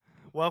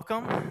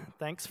Welcome.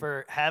 Thanks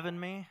for having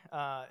me.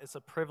 It's a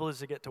privilege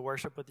to get to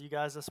worship with you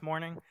guys this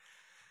morning,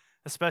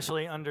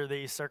 especially under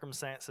these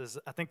circumstances.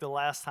 I think the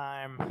last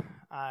time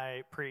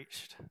I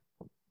preached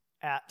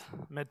at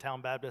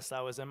Midtown Baptist, I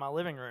was in my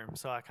living room,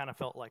 so I kind of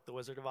felt like the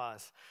Wizard of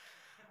Oz.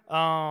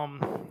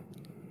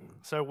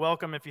 So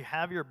welcome. If you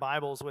have your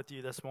Bibles with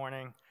you this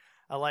morning,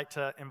 I'd like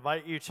to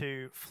invite you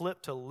to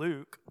flip to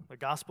Luke, the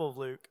Gospel of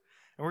Luke,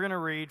 and we're going to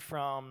read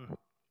from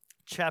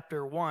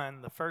chapter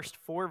 1, the first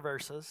 4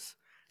 verses,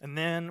 and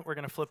then we're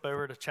going to flip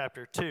over to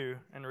chapter 2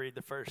 and read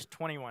the first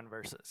 21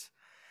 verses.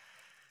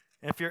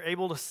 If you're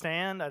able to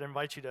stand, I'd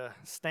invite you to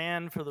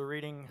stand for the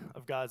reading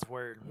of God's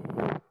Word.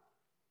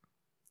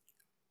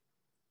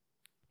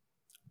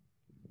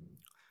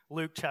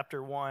 Luke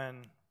chapter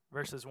 1,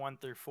 verses 1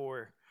 through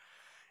 4.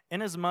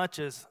 Inasmuch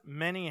as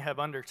many have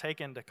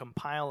undertaken to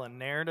compile a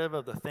narrative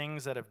of the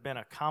things that have been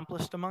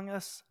accomplished among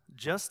us,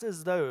 just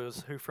as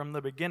those who from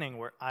the beginning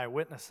were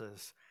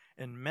eyewitnesses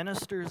and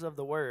ministers of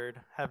the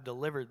word have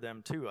delivered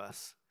them to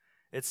us.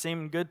 It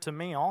seemed good to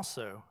me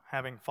also,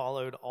 having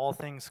followed all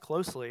things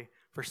closely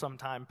for some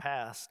time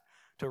past,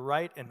 to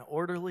write an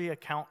orderly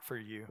account for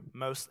you,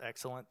 most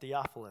excellent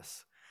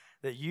Theophilus,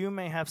 that you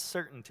may have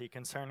certainty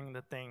concerning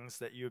the things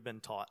that you have been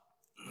taught.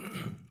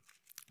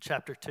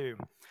 Chapter 2.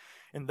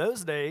 In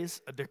those days,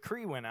 a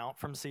decree went out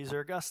from Caesar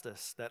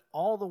Augustus that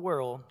all the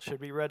world should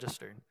be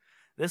registered.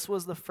 This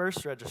was the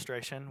first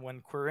registration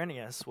when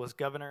Quirinius was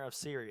governor of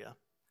Syria.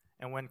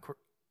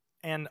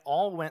 And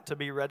all went to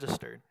be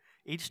registered,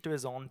 each to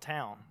his own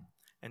town.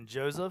 And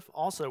Joseph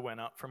also went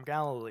up from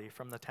Galilee,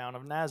 from the town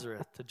of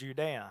Nazareth to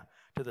Judea,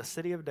 to the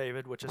city of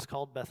David, which is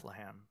called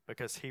Bethlehem,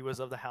 because he was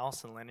of the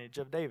house and lineage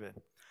of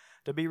David,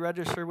 to be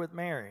registered with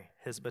Mary,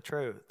 his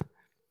betrothed,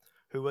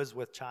 who was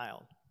with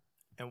child.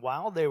 And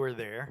while they were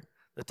there,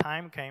 the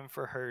time came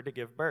for her to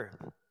give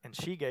birth. And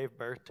she gave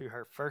birth to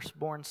her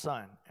firstborn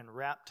son, and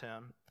wrapped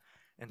him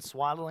in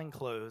swaddling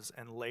clothes,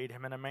 and laid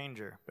him in a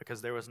manger,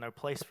 because there was no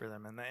place for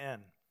them in the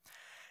inn.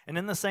 And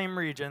in the same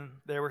region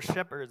there were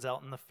shepherds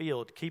out in the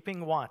field,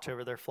 keeping watch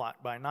over their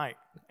flock by night.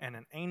 And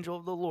an angel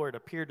of the Lord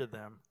appeared to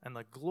them, and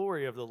the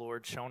glory of the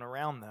Lord shone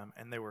around them,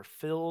 and they were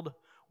filled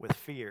with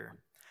fear.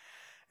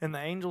 And the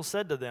angel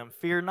said to them,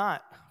 "Fear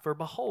not, for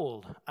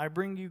behold, I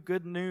bring you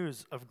good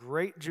news of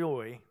great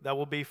joy that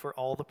will be for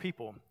all the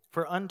people.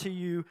 For unto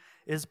you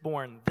is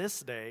born this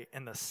day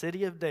in the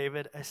city of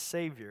David a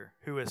Savior,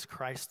 who is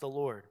Christ the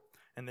Lord.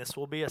 And this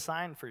will be a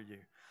sign for you.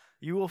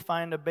 You will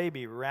find a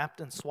baby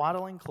wrapped in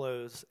swaddling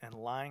clothes and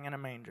lying in a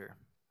manger."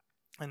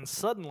 And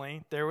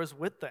suddenly there was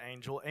with the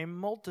angel a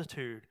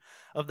multitude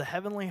of the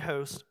heavenly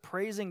host,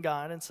 praising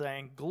God and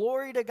saying,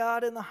 "Glory to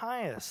God in the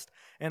highest,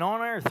 and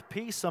on earth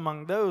peace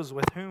among those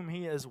with whom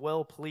he is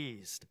well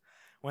pleased."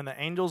 When the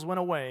angels went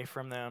away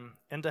from them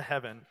into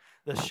heaven,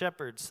 the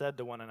shepherds said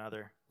to one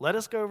another, "Let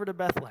us go over to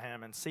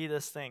Bethlehem and see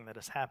this thing that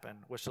has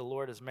happened, which the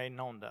Lord has made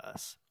known to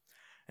us."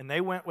 And they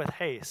went with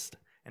haste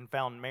and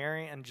found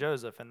Mary and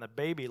Joseph and the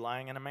baby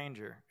lying in a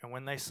manger. And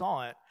when they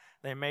saw it,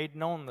 they made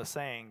known the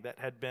saying that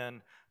had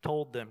been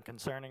told them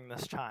concerning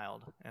this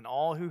child. And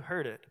all who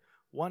heard it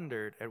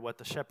wondered at what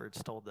the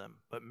shepherds told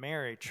them. But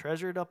Mary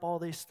treasured up all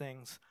these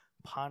things,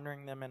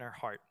 pondering them in her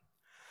heart.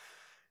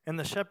 And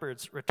the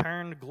shepherds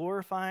returned,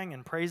 glorifying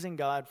and praising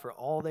God for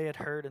all they had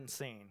heard and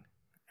seen,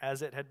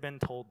 as it had been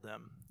told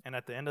them. And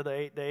at the end of the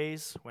 8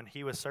 days, when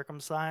he was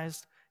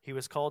circumcised, he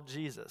was called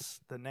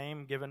Jesus, the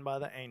name given by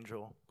the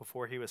angel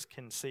before he was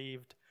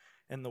conceived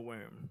in the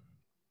womb.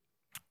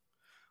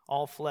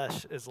 All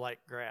flesh is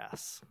like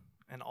grass,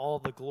 and all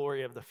the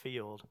glory of the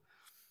field,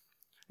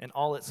 and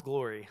all its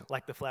glory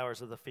like the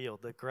flowers of the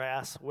field. The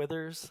grass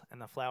withers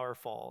and the flower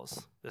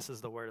falls. This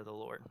is the word of the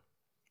Lord.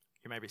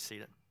 You may be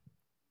seated.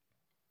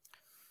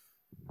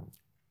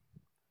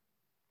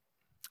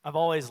 I've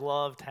always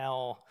loved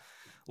how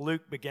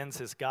Luke begins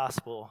his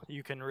gospel.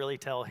 You can really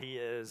tell he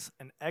is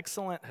an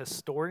excellent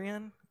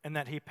historian and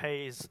that he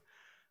pays,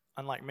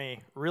 unlike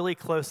me, really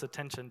close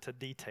attention to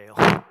detail.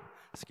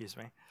 Excuse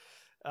me.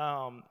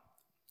 And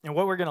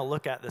what we're going to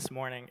look at this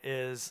morning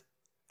is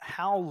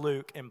how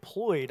Luke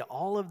employed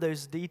all of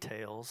those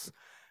details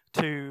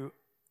to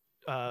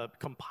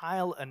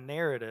compile a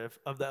narrative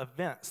of the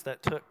events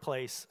that took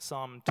place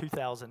some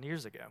 2,000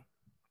 years ago.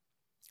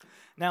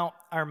 Now,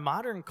 our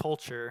modern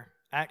culture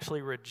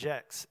actually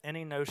rejects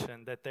any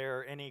notion that there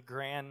are any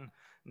grand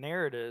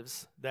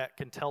narratives that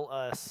can tell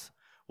us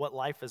what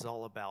life is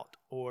all about,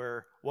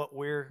 or what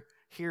we're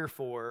here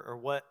for,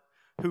 or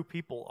who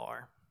people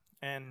are.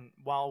 And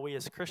while we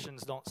as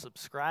Christians don't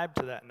subscribe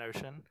to that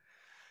notion,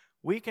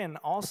 we can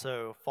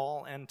also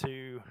fall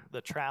into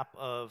the trap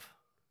of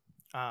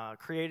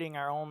creating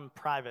our own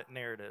private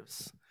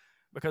narratives,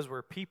 because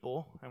we're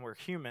people and we're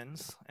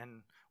humans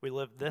and we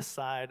live this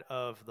side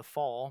of the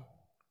fall.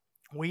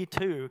 We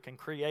too can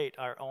create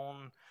our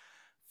own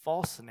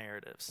false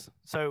narratives.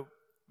 So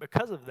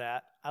because of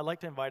that, I'd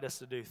like to invite us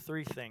to do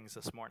 3 things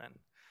this morning.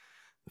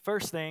 The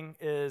first thing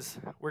is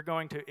we're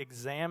going to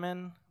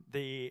examine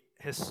the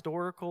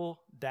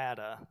historical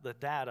data, the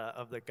data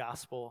of the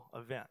gospel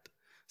event.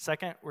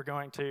 Second, we're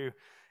going to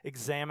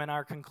examine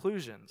our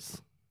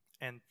conclusions.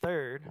 And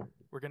third,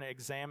 we're going to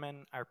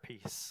examine our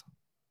peace.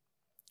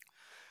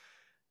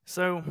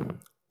 So,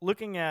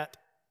 looking at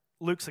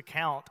Luke's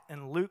account,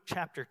 in Luke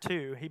chapter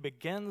 2, he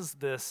begins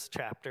this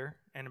chapter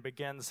and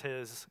begins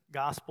his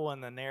gospel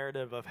and the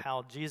narrative of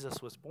how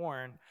Jesus was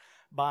born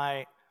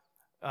by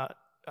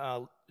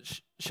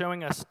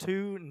showing us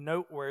two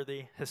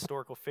noteworthy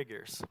historical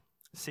figures,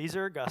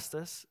 Caesar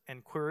Augustus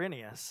and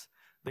Quirinius,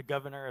 the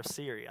governor of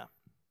Syria.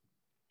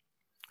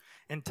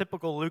 In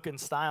typical Lucan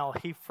style,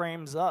 he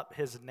frames up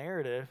his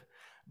narrative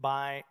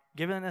by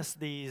giving us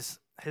these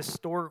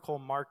historical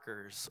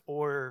markers,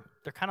 or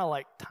they're kind of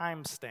like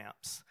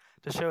timestamps,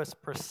 to show us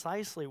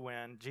precisely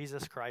when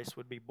Jesus Christ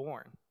would be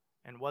born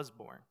and was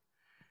born.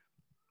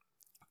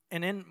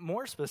 And in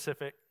more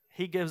specific,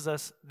 he gives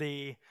us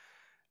the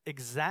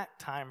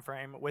exact time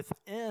frame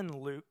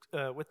within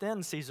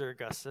Caesar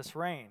Augustus'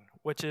 reign,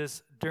 which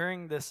is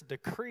during this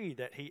decree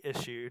that he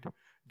issued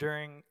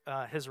during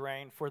his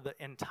reign for the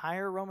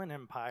entire Roman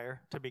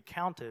Empire to be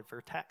counted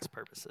for tax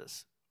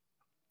purposes.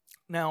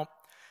 Now,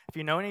 if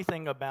you know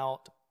anything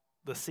about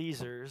the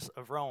Caesars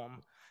of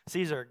Rome,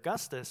 Caesar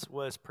Augustus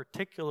was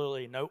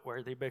particularly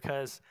noteworthy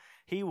because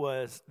he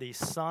was the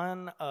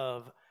son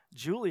of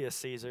Julius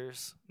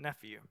Caesar's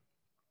nephew.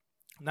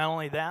 Not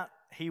only that,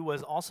 he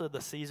was also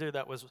the Caesar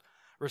that was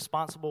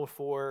responsible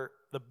for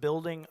the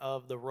building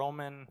of the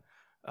Roman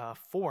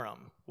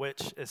Forum,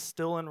 which is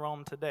still in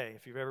Rome today,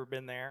 if you've ever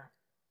been there,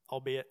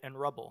 albeit in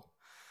rubble.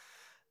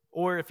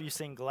 Or if you've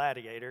seen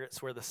Gladiator,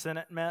 it's where the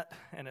Senate met,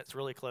 and it's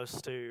really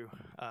close to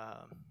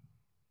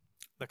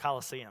the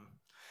Colosseum.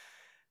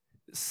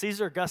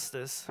 Caesar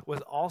Augustus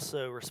was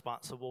also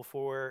responsible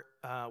for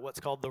what's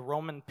called the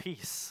Roman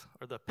peace,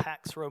 or the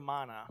Pax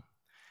Romana.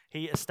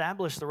 He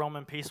established the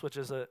Roman peace, which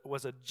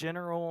was a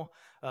general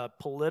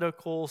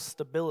political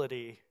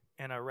stability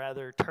in a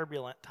rather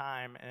turbulent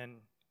time in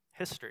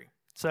history.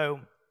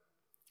 So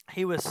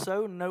he was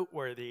so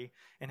noteworthy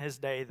in his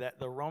day that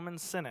the Roman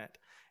Senate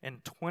in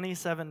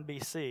 27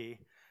 BC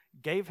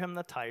gave him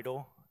the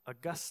title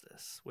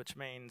Augustus, which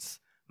means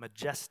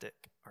majestic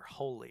or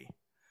holy.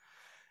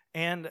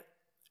 And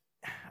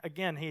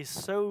again, he's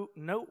so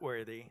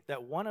noteworthy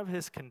that one of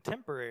his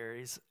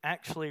contemporaries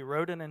actually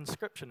wrote an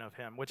inscription of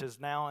him, which is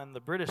now in the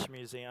British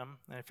Museum.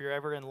 And if you're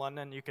ever in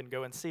London, you can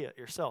go and see it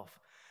yourself.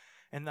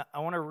 And I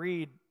want to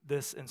read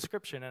this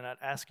inscription, and I'd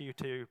ask you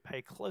to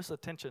pay close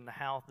attention to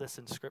how this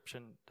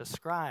inscription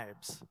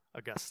describes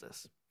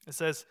Augustus. It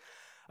says,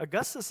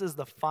 Augustus is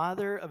the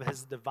father of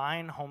his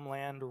divine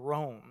homeland,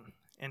 Rome,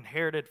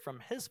 inherited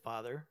from his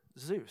father,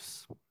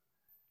 Zeus,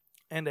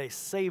 and a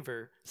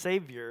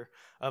savior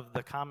of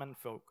the common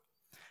folk.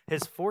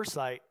 His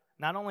foresight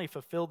not only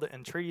fulfilled the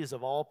entreaties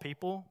of all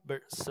people,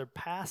 but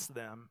surpassed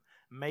them,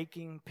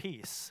 making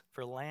peace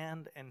for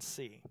land and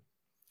sea.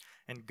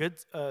 And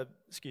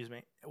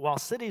while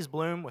cities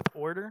bloom with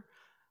order,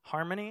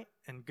 harmony,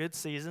 and good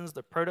seasons,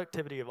 the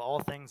productivity of all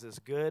things is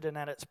good and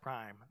at its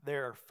prime.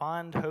 There are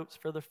fond hopes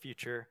for the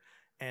future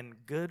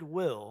and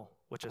goodwill,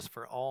 which is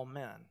for all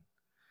men,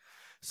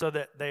 so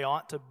that they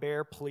ought to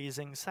bear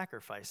pleasing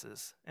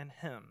sacrifices and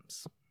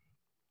hymns.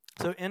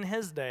 So in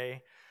his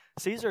day,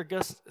 Caesar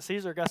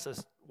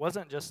Augustus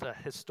wasn't just a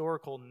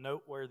historical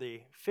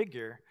noteworthy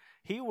figure.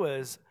 He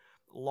was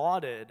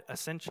lauded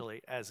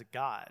essentially as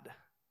God.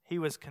 He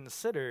was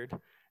considered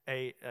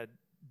a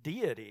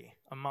deity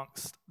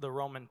amongst the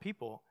Roman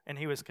people, and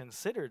he was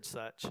considered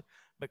such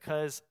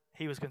because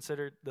he was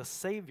considered the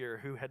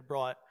Savior who had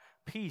brought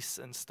peace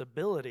and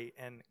stability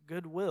and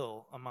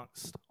goodwill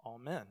amongst all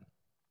men.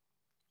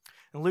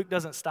 And Luke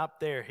doesn't stop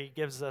there. He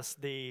gives us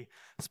the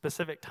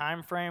specific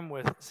time frame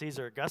with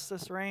Caesar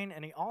Augustus' reign,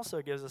 and he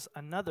also gives us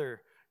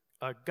another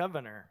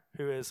governor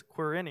who is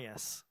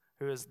Quirinius,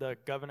 who is the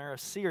governor of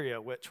Syria,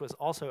 which was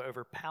also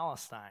over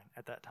Palestine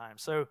at that time.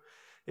 So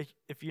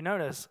if you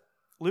notice,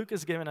 Luke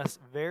has given us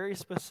very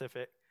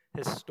specific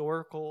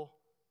historical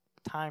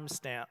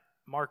timestamp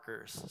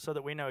markers so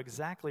that we know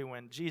exactly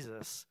when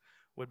Jesus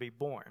would be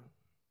born.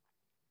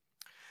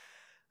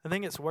 I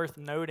think it's worth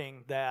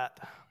noting that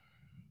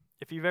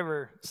if you've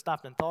ever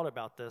stopped and thought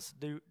about this,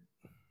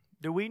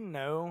 do we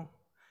know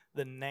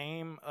the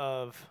name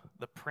of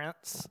the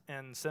prince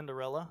in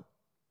Cinderella?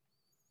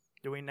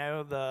 Do we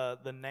know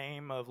the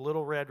name of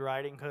Little Red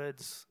Riding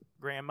Hood's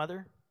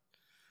grandmother?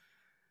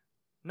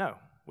 No,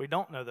 we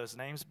don't know those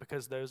names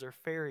because those are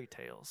fairy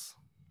tales.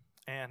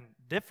 And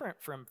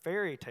different from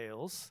fairy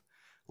tales,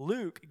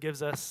 Luke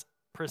gives us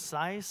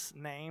precise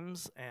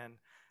names and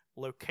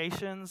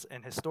locations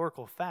and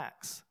historical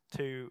facts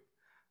to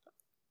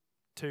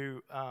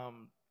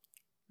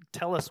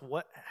tell us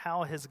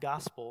how his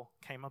gospel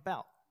came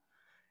about.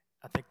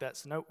 I think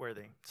that's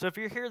noteworthy. So if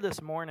you're here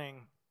this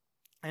morning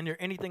and you're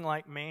anything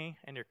like me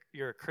and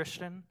you're a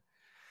Christian,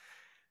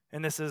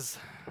 and this is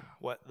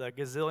the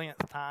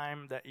gazillionth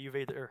time that you've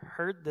either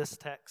heard this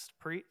text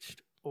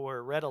preached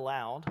or read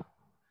aloud,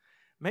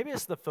 maybe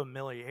it's the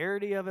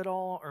familiarity of it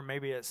all, or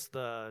maybe it's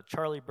the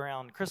Charlie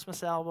Brown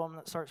Christmas album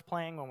that starts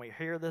playing when we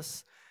hear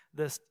this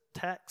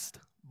text,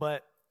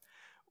 but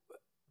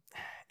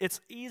it's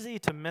easy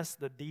to miss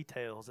the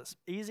details. It's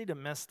easy to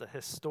miss the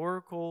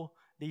historical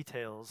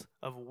details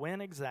of when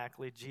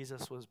exactly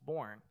Jesus was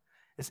born.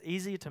 It's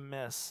easy to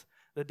miss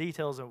the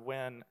details of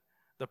when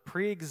the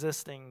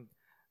pre-existing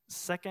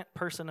second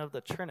person of the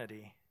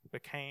Trinity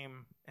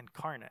became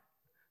incarnate.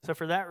 So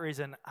for that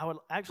reason, I would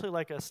actually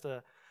like us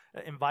to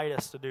invite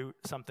us to do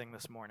something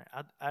this morning.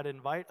 I'd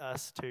invite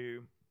us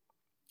to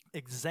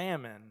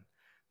examine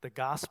the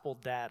gospel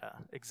data,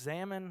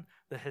 examine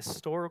the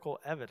historical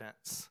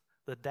evidence,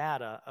 the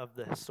data of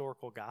the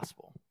historical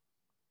gospel.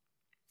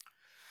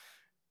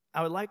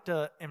 I would like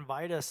to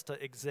invite us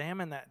to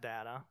examine that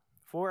data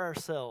for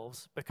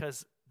ourselves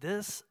because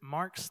this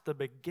marks the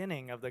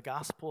beginning of the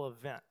gospel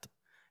event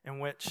in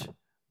which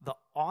the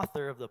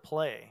author of the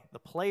play, the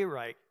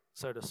playwright,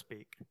 so to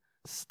speak,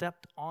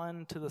 stepped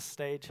onto the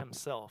stage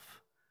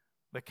himself,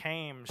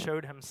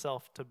 showed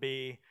himself to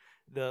be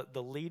the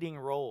leading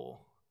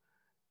role,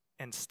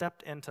 and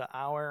stepped into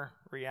our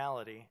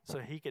reality so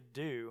he could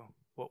do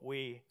what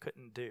we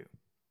couldn't do.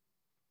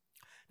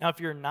 Now, if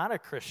you're not a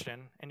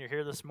Christian and you're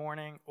here this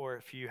morning, or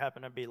if you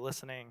happen to be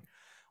listening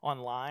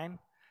online,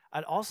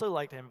 I'd also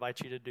like to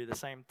invite you to do the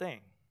same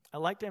thing. I'd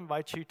like to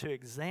invite you to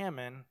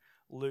examine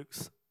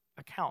Luke's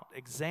account,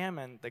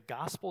 examine the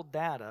gospel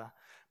data,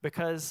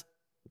 because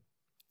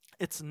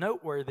it's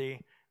noteworthy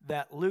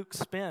that Luke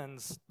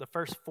spends the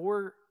first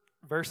 4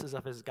 verses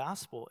of his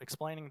gospel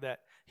explaining that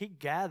he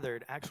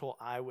gathered actual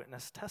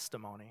eyewitness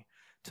testimony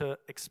to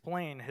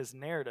explain his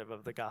narrative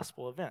of the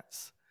gospel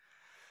events.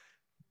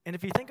 And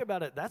if you think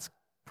about it, that's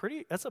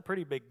a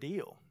pretty big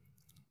deal.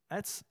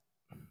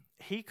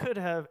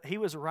 He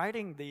was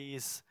writing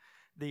these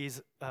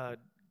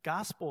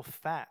gospel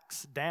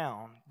facts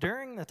down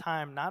during the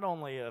time not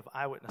only of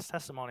eyewitness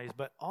testimonies,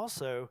 but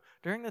also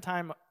during the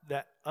time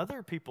that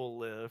other people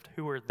lived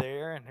who were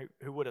there and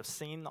who would have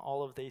seen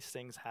all of these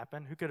things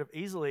happen, who could have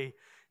easily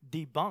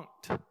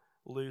debunked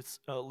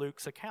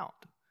Luke's account,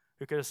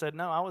 who could have said,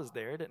 no, I was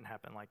there, it didn't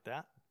happen like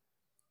that.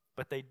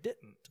 But they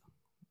didn't,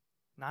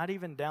 not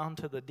even down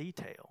to the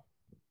detail.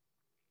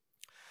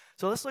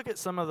 So let's look at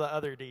some of the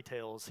other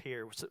details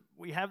here. So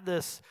we have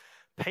this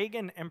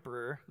pagan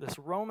emperor, this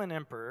Roman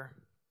emperor,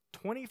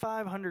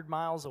 2,500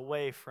 miles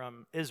away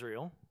from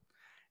Israel,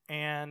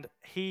 and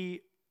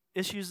he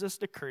issues this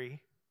decree,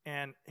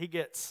 and he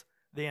gets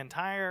the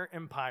entire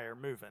empire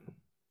moving.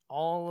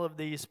 All of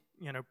these,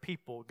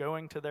 people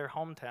going to their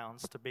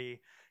hometowns to be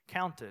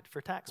counted for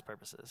tax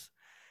purposes.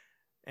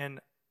 And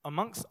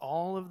amongst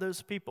all of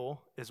those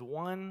people is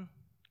one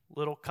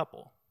little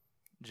couple,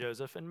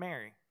 Joseph and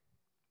Mary.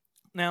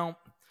 Now,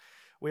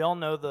 we all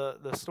know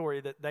the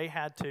story that they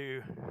had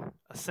to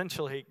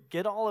essentially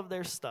get all of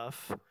their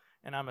stuff,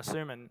 and I'm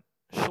assuming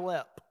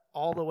schlep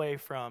all the way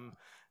from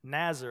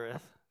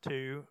Nazareth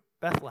to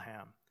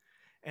Bethlehem.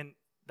 And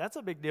that's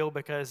a big deal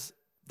because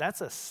that's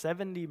a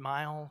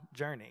 70-mile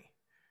journey.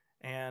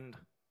 And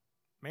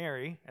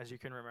Mary, as you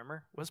can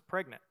remember, was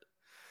pregnant.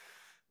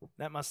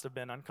 That must have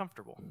been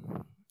uncomfortable.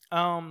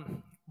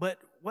 But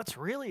what's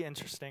really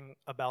interesting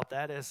about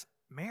that is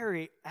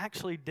Mary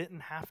actually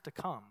didn't have to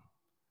come.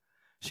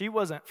 She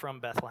wasn't from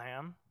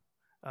Bethlehem.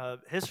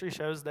 History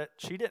shows that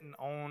she didn't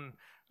own,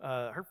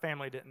 her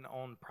family didn't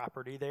own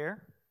property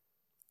there.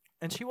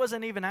 And she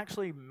wasn't even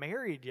actually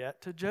married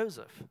yet to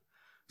Joseph.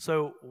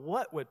 So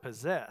what would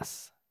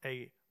possess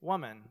a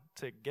woman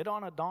to get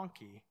on a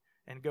donkey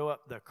and go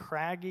up the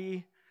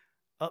craggy,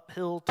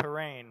 uphill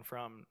terrain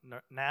from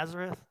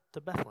Nazareth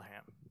to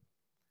Bethlehem?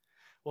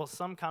 Well,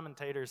 some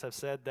commentators have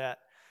said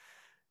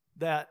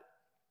that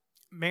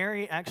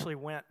Mary actually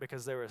went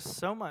because there was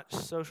so much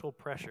social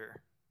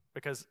pressure,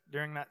 because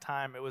during that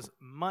time it was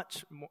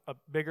much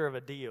bigger of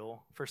a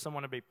deal for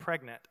someone to be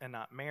pregnant and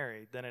not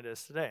married than it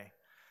is today.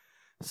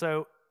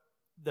 So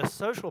the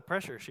social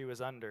pressure she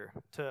was under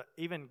to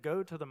even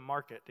go to the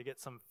market to get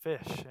some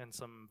fish and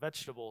some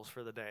vegetables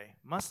for the day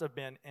must have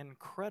been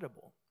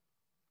incredible.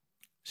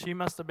 She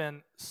must have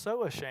been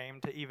so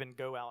ashamed to even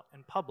go out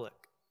in public.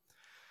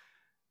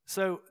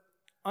 So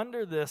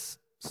under this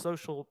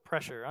social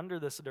pressure, under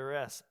this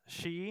duress,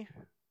 she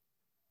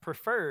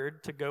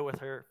preferred to go with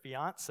her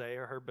fiancé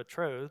or her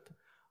betrothed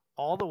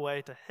all the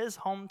way to his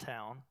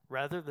hometown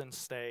rather than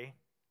stay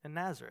in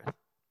Nazareth.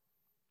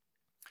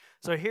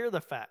 So here are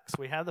the facts.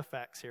 We have the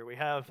facts here. We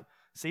have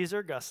Caesar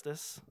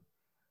Augustus,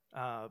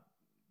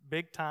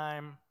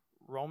 big-time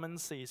Roman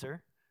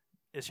Caesar,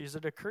 issues a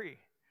decree.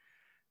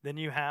 Then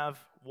you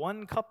have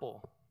one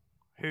couple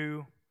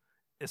who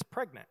is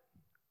pregnant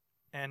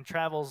and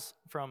travels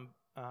from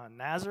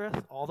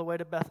Nazareth all the way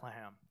to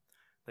Bethlehem.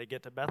 They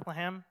get to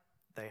Bethlehem,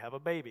 they have a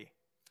baby.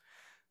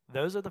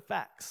 Those are the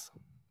facts.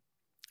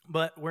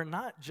 But we're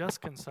not just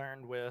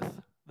concerned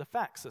with the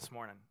facts this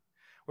morning.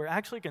 We're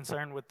actually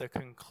concerned with the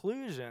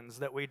conclusions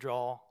that we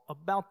draw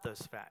about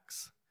those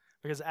facts.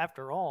 Because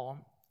after all,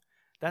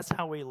 that's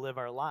how we live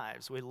our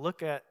lives. We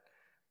look at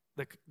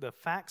the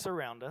facts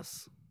around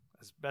us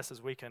as best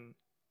as we can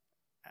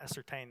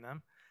ascertain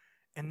them,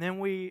 and then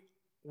we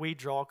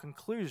draw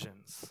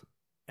conclusions.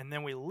 And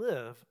then we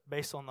live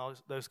based on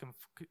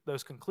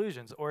those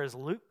conclusions. Or as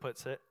Luke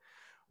puts it,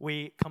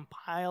 we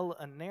compile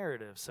a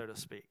narrative, so to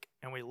speak,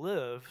 and we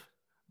live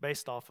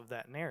based off of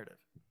that narrative.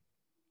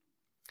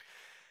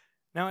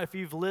 Now, if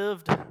you've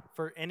lived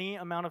for any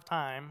amount of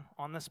time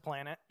on this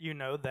planet, you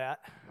know that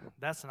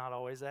that's not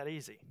always that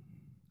easy.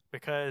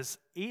 Because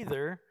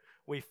either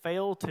we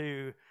fail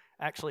to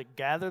actually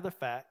gather the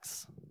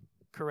facts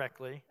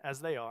correctly as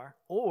they are,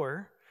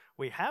 or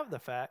we have the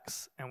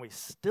facts and we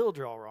still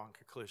draw wrong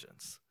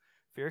conclusions.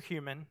 If you're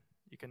human,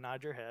 you can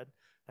nod your head.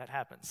 That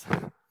happens.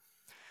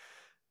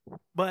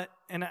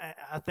 And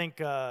I think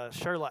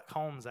Sherlock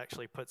Holmes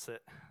actually puts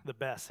it the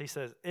best. He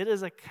says, "It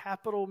is a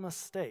capital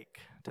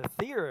mistake to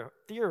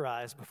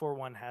theorize before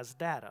one has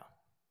data.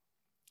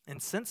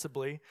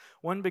 Insensibly,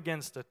 one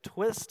begins to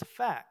twist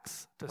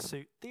facts to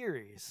suit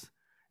theories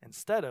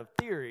instead of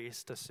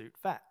theories to suit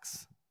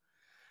facts."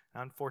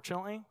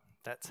 Unfortunately,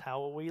 that's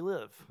how we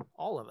live,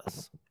 all of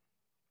us.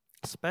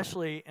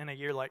 Especially in a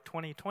year like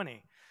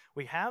 2020.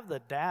 We have the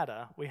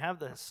data, we have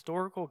the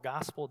historical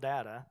gospel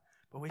data,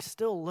 but we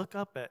still look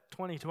up at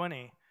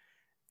 2020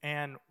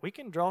 and we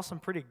can draw some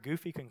pretty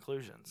goofy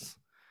conclusions.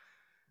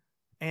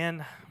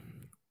 And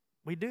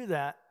we do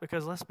that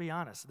because, let's be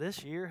honest,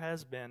 this year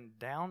has been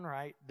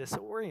downright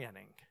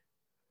disorienting.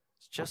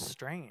 It's just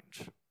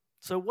strange.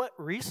 So what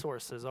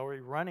resources are we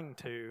running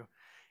to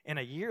in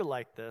a year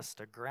like this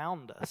to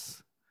ground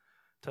us,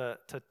 to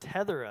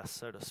tether us,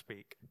 so to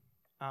speak,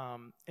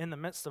 in the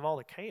midst of all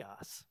the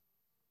chaos?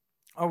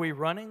 Are we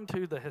running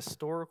to the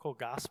historical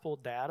gospel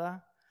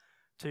data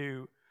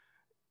to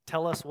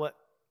tell us what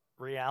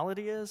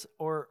reality is,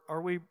 or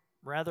are we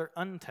rather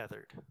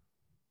untethered?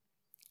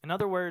 In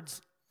other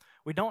words,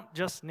 we don't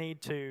just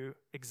need to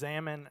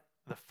examine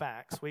the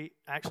facts. We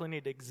actually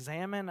need to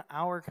examine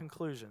our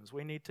conclusions.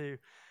 We need to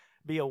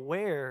be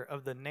aware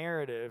of the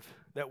narrative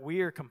that we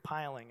are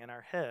compiling in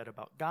our head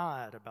about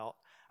God, about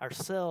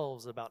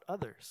ourselves, about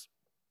others.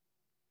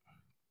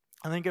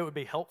 I think it would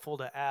be helpful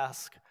to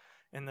ask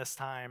in this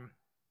time,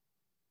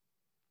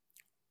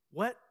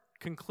 what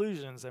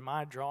conclusions am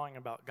I drawing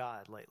about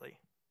God lately?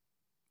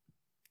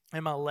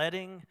 Am I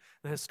letting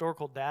the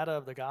historical data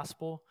of the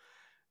gospel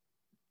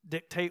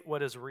dictate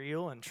what is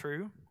real and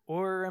true,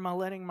 or am I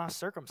letting my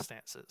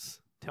circumstances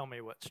tell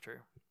me what's true?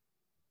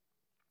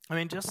 I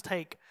mean, just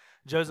take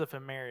Joseph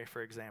and Mary,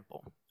 for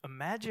example.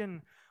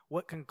 Imagine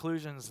what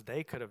conclusions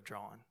they could have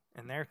drawn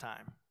in their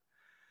time.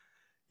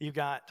 You've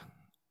got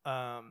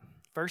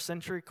first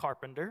century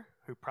carpenter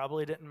who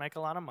probably didn't make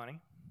a lot of money,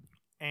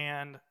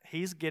 and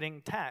he's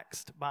getting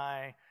taxed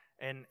by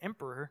an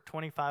emperor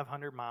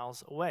 2,500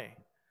 miles away.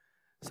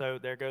 So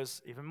there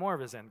goes even more of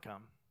his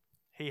income.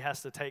 He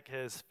has to take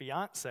his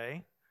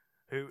fiancée,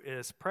 who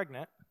is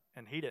pregnant,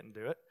 and he didn't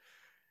do it,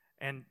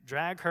 and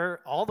drag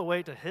her all the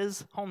way to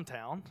his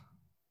hometown,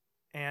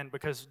 and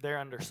because they're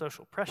under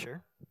social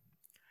pressure.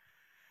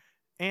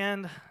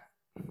 And,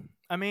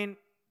 I mean,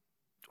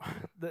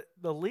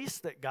 the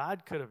least that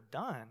God could have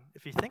done,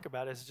 if you think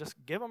about it, is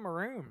just give them a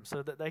room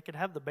so that they could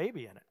have the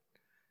baby in it.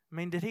 I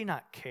mean, did he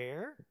not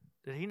care?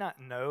 Did he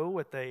not know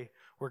what they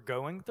were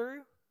going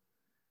through?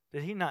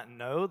 Did he not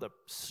know the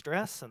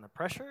stress and the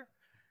pressure?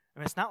 I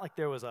mean, it's not like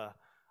there was a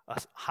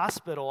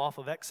hospital off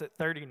of exit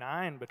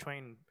 39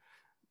 between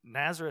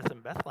Nazareth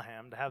and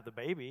Bethlehem to have the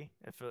baby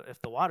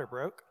if the water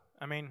broke.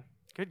 I mean,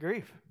 good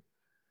grief.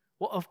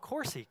 Well, of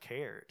course he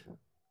cared.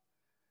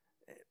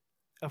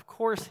 Of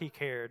course he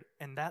cared,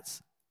 and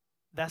that's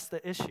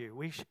the issue.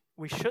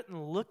 We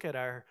shouldn't look at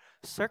our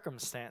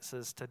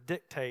circumstances to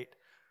dictate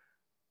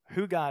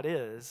who God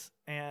is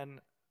and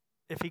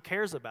if he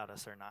cares about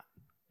us or not.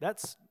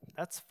 That's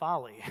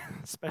folly,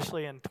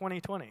 especially in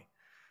 2020.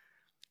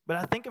 But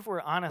I think if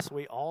we're honest,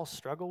 we all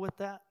struggle with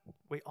that.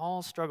 We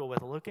all struggle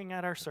with looking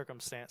at our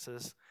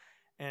circumstances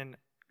and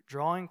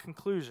drawing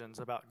conclusions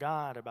about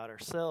God, about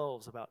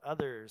ourselves, about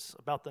others,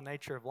 about the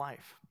nature of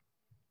life.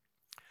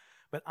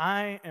 But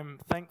I am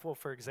thankful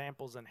for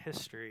examples in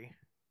history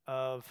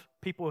of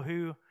people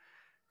who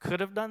could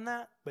have done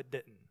that but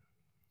didn't.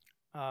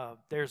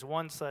 There's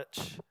one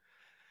such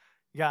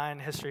guy in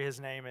history. His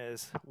name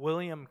is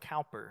William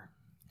Cowper.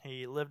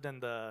 He lived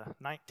in the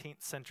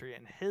 19th century,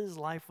 and his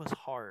life was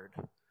hard.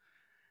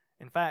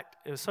 In fact,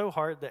 it was so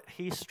hard that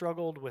he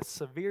struggled with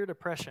severe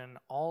depression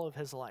all of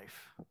his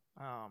life.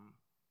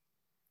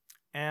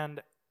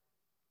 And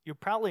you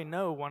probably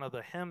know one of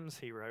the hymns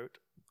he wrote.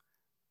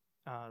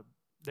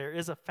 There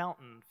is a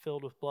fountain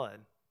filled with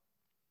blood.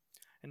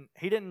 And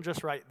he didn't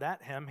just write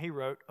that hymn, he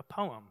wrote a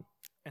poem.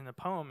 And the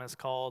poem is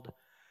called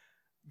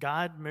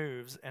God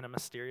Moves in a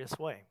Mysterious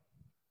Way.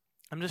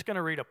 I'm just going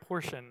to read a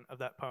portion of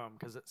that poem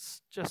because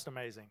it's just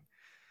amazing.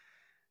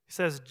 He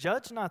says,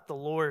 "Judge not the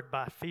Lord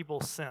by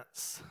feeble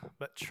sense,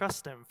 but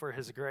trust him for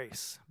his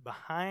grace.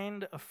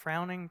 Behind a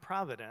frowning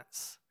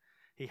providence,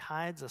 he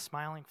hides a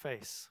smiling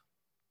face.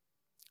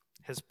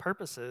 His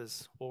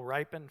purposes will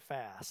ripen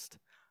fast,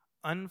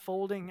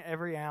 unfolding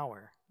every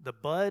hour. The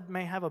bud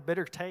may have a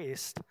bitter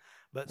taste,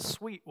 but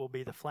sweet will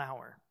be the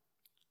flower.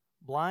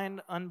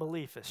 Blind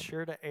unbelief is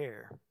sure to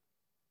err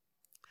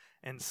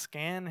and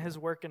scan his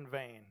work in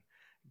vain.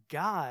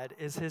 God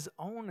is his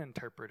own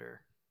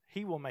interpreter.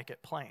 He will make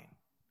it plain.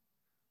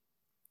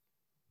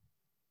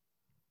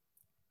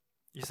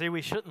 You see,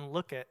 we shouldn't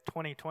look at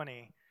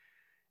 2020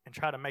 and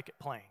try to make it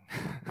plain.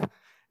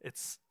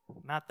 It's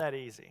not that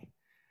easy.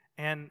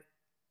 And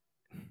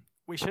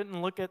we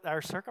shouldn't look at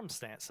our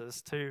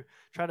circumstances to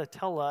try to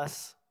tell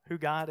us who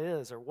God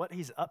is or what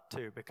he's up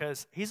to,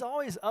 because he's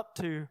always up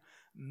to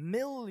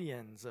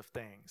millions of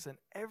things, and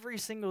every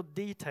single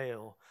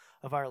detail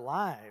of our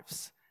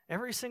lives,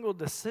 every single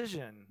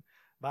decision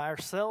by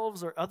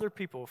ourselves or other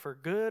people, for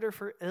good or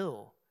for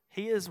ill,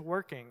 he is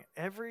working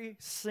every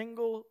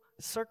single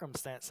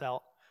circumstance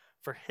out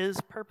for his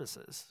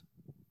purposes.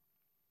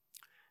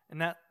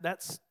 And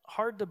that's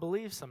hard to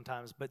believe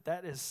sometimes, but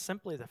that is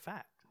simply the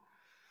fact.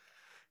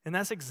 And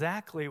that's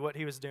exactly what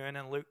he was doing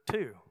in Luke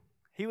 2.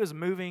 He was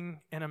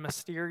moving in a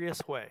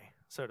mysterious way,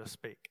 so to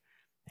speak.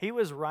 He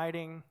was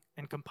writing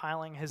and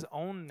compiling his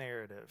own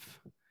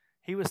narrative.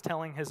 He was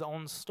telling his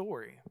own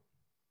story.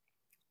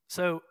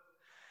 So,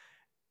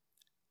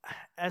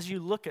 as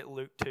you look at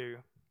Luke 2,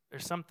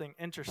 there's something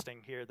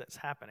interesting here that's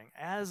happening.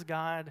 As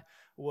God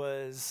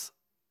was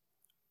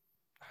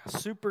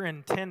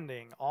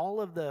superintending all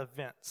of the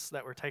events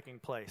that were taking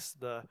place,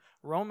 the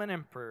Roman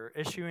emperor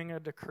issuing a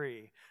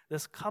decree,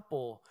 this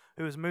couple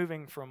who was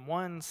moving from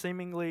one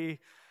seemingly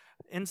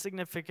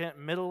insignificant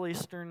Middle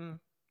Eastern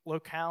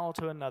locale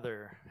to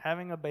another,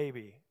 having a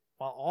baby,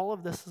 while all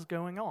of this is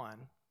going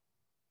on,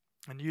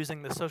 and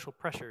using the social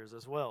pressures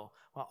as well,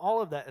 while all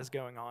of that is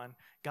going on,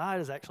 God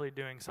is actually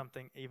doing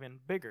something even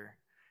bigger.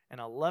 And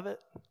I love it.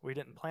 We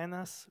didn't plan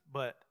this,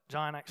 but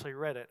John actually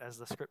read it as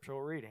the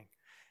scriptural reading.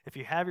 If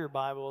you have your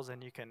Bibles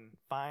and you can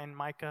find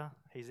Micah,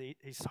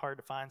 he's hard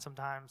to find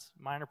sometimes,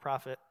 minor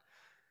prophet.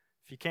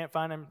 If you can't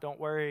find him, don't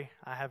worry.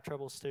 I have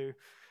troubles too.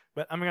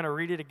 But I'm going to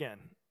read it again.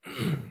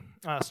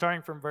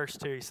 Starting from verse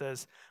 2, he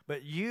says,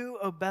 "But you,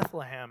 O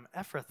Bethlehem,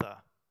 Ephrathah,"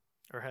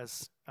 or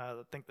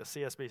I think the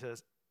CSB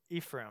says,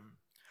 "Ephraim,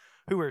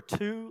 who are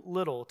too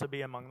little to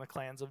be among the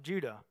clans of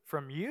Judah.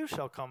 From you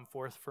shall come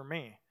forth for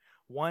me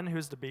one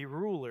who's to be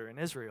ruler in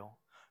Israel,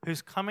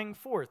 whose coming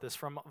forth is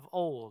from of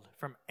old,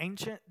 from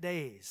ancient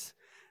days.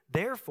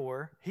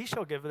 Therefore he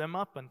shall give them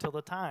up until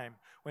the time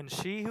when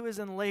she who is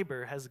in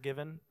labor has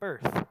given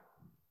birth.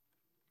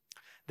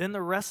 Then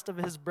the rest of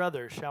his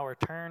brothers shall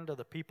return to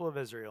the people of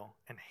Israel,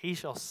 and he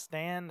shall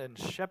stand and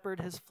shepherd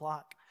his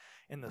flock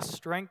in the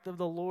strength of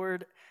the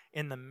Lord,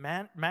 in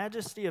the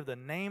majesty of the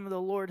name of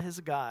the Lord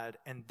his God,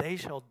 and they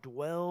shall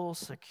dwell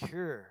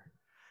secure.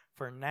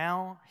 For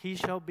now he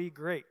shall be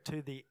great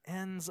to the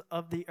ends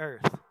of the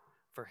earth,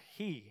 for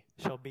he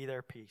shall be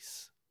their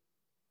peace."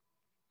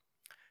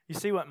 You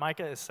see what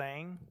Micah is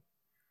saying?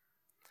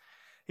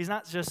 He's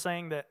not just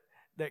saying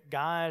that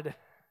God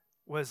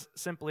was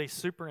simply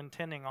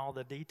superintending all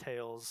the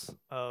details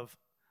of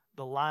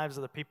the lives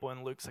of the people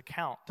in Luke's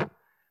account.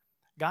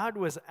 God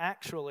was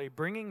actually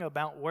bringing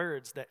about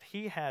words that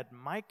he had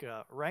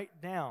Micah write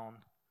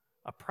down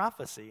a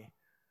prophecy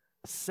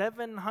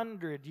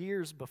 700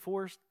 years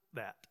before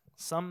that,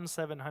 some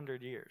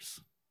 700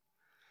 years,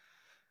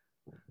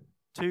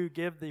 to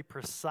give the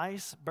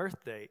precise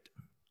birth date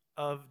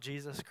of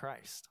Jesus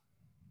Christ.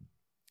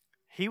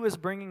 He was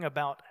bringing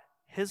about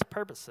his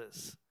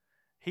purposes.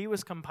 He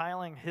was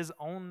compiling his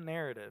own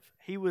narrative.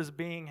 He was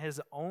being his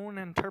own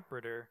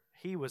interpreter.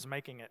 He was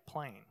making it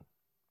plain.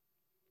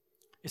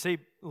 You see,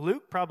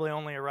 Luke probably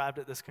only arrived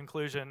at this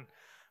conclusion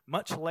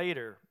much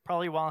later,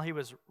 probably while he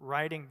was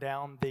writing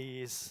down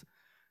these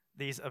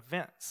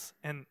events.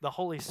 And the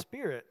Holy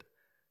Spirit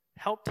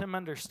helped him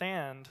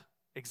understand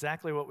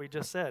exactly what we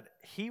just said.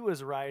 He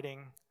was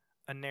writing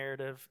a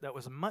narrative that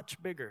was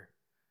much bigger.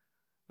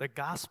 The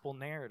gospel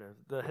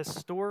narrative, the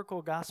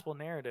historical gospel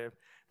narrative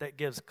that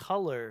gives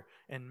color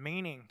and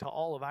meaning to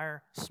all of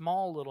our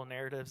small little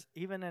narratives,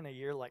 even in a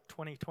year like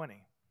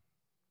 2020.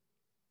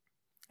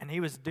 And he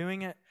was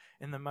doing it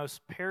in the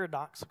most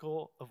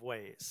paradoxical of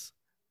ways,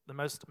 the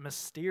most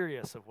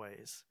mysterious of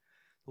ways.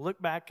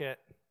 Look back at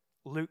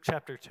Luke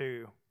chapter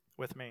 2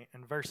 with me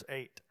in verse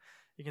 8.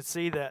 You can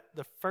see that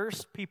the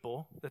first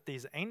people that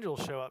these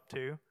angels show up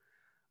to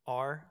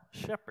are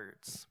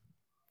shepherds.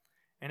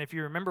 And if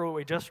you remember what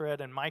we just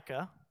read in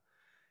Micah,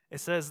 it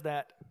says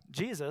that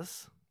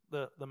Jesus,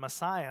 the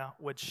Messiah,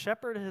 would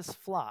shepherd his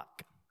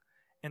flock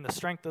in the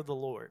strength of the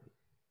Lord.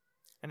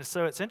 And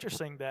so it's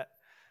interesting that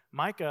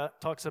Micah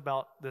talks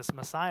about this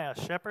Messiah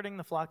shepherding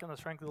the flock in the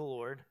strength of the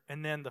Lord,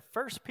 and then the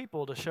first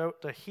people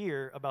to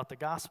hear about the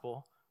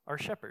gospel are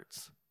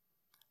shepherds.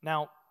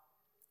 Now,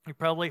 you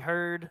probably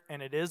heard,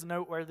 and it is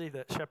noteworthy,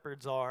 that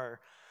shepherds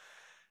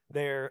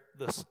they're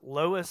the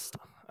lowest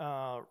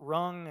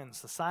rung in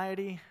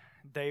society.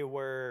 They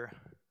were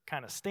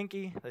kind of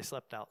stinky. They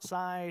slept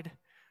outside.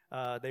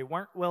 They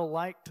weren't well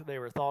liked. They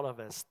were thought of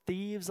as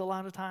thieves a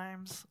lot of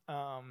times.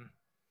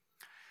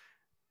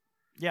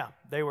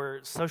 They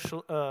were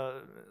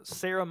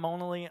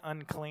ceremonially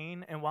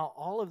unclean. And while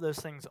all of those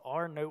things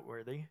are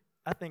noteworthy,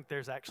 I think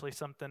there's actually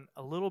something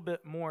a little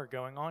bit more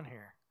going on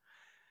here.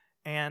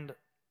 And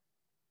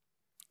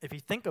if you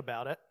think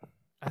about it,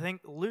 I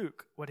think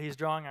Luke, what he's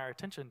drawing our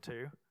attention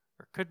to,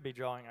 or could be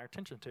drawing our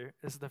attention to,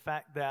 is the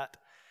fact that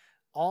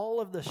all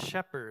of the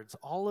shepherds,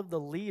 all of the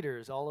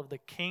leaders, all of the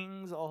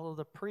kings, all of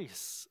the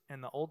priests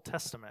in the Old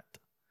Testament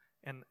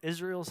in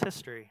Israel's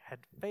history had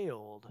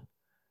failed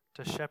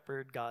to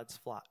shepherd God's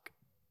flock.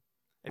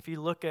 If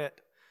you look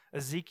at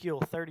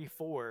Ezekiel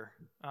 34,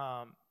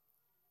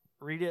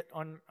 read it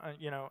on,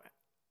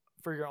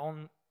 for your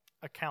own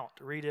account.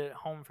 Read it at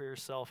home for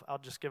yourself. I'll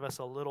just give us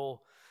a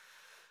little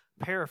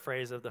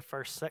paraphrase of the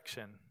first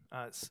section.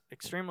 It's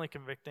extremely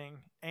convicting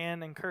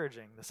and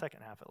encouraging, the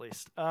second half at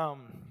least.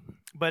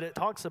 But it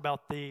talks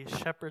about the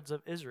shepherds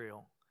of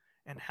Israel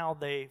and how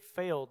they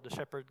failed to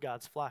shepherd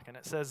God's flock. And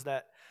it says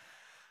that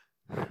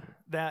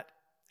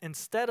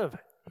instead of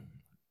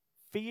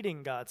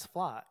feeding God's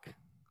flock,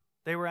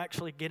 they were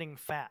actually getting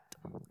fat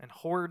and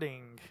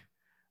hoarding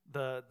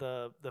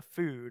the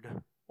food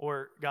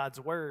or God's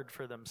word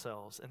for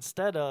themselves.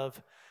 Instead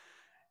of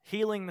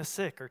healing the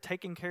sick or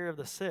taking care of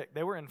the sick,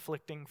 they were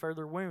inflicting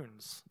further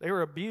wounds. They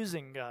were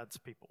abusing God's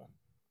people.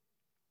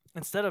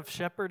 Instead of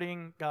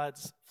shepherding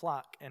God's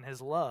flock in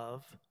his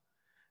love,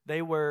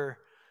 they were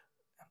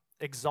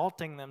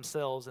exalting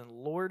themselves and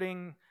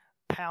lording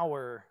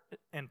power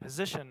and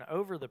position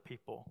over the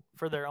people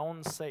for their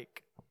own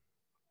sake.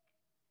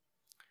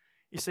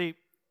 You see,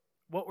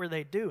 what were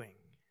they doing?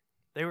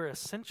 They were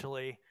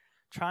essentially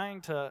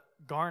trying to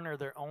garner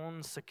their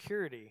own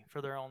security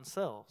for their own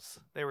selves.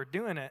 They were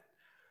doing it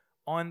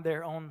on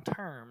their own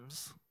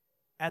terms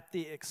at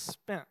the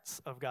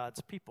expense of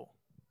God's people.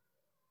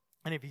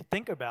 And if you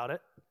think about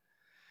it,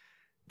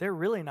 they're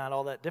really not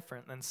all that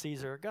different than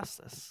Caesar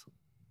Augustus.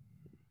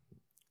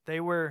 They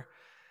were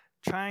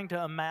trying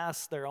to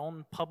amass their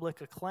own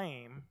public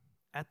acclaim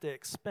at the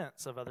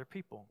expense of other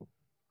people.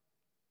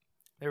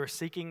 They were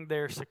seeking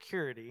their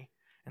security,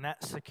 and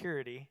that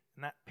security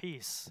and that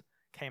peace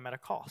came at a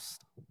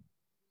cost.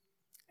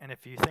 And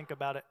if you think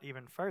about it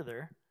even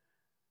further,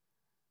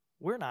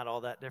 we're not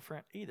all that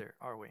different either,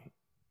 are we?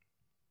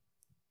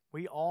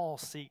 We all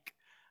seek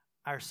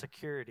our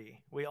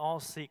security. We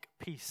all seek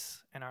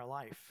peace in our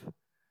life.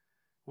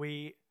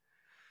 We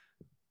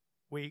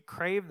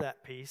crave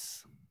that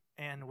peace,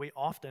 and we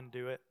often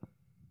do it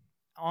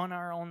on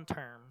our own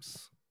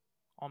terms,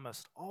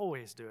 almost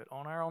always do it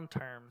on our own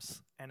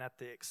terms and at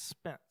the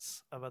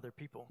expense of other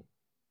people.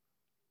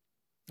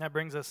 That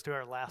brings us to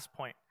our last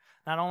point.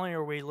 Not only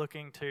are we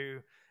looking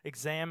to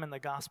examine the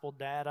gospel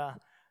data,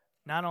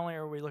 not only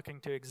are we looking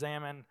to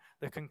examine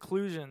the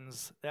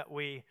conclusions that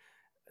we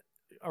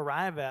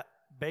arrive at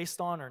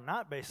based on or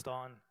not based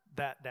on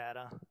that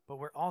data, but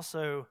we're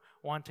also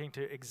wanting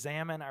to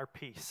examine our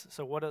peace.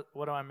 So what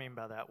do I mean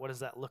by that? What does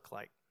that look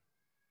like?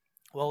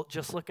 Well,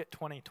 just look at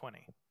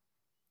 2020.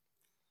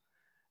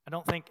 I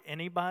don't think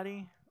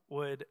anybody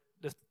would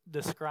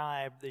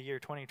describe the year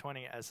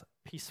 2020 as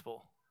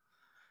peaceful.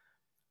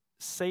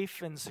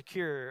 Safe and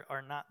secure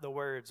are not the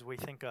words we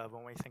think of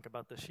when we think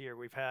about this year.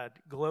 We've had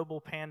global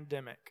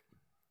pandemic,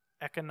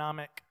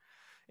 economic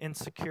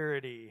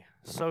insecurity,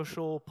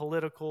 social,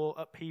 political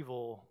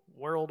upheaval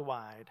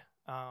worldwide.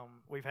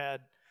 We've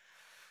had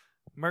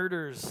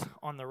murders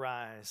on the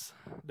rise,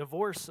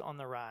 divorce on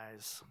the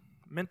rise,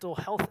 mental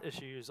health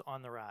issues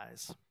on the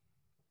rise.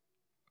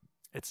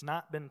 It's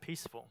not been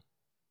peaceful.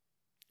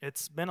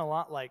 It's been a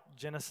lot like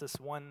Genesis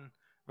 1,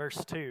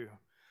 verse 2.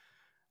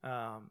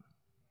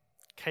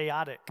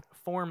 Chaotic,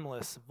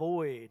 formless,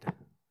 void,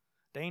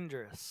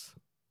 dangerous.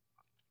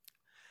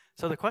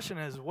 So the question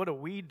is, what do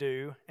we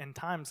do in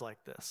times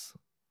like this?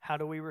 How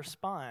do we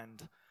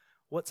respond?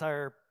 What's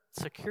our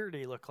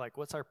security look like?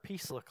 What's our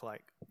peace look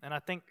like? And I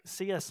think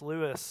C.S.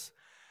 Lewis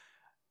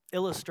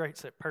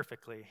illustrates it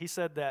perfectly. He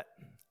said that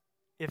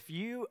if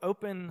you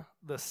open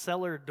the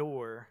cellar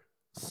door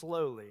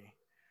slowly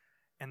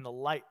and the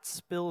light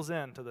spills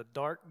into the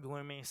dark,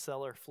 gloomy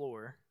cellar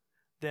floor,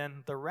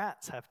 then the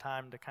rats have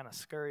time to kind of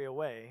scurry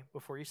away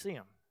before you see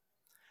them.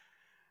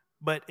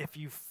 But if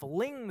you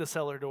fling the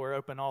cellar door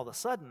open all of a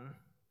sudden,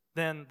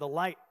 then the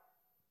light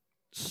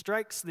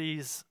strikes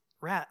these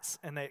rats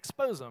and they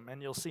expose them,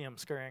 and you'll see them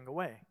scurrying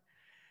away.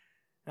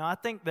 Now, I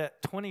think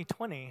that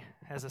 2020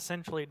 has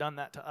essentially done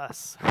that to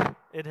us.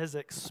 It has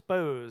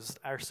exposed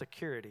our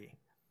security.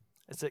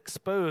 It's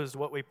exposed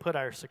what we put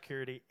our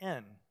security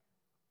in.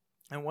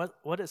 And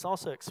what it's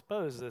also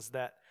exposed is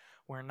that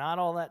we're not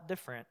all that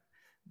different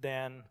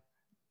than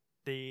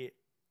the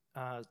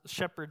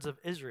shepherds of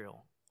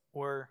Israel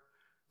or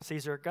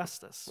Caesar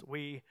Augustus.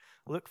 We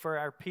look for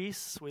our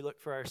peace, we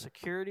look for our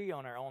security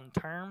on our own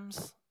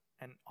terms,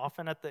 and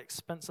often at the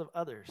expense of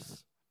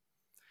others.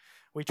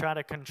 We try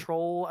to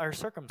control our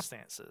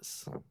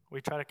circumstances.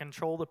 We try to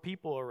control the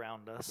people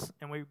around us,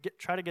 and we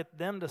try to get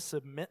them to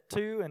submit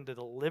to and to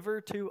deliver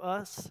to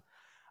us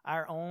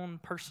our own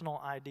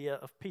personal idea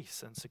of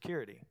peace and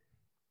security.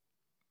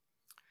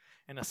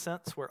 In a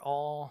sense, we're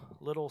all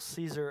little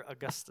Caesar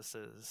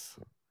Augustuses.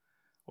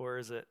 Or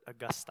is it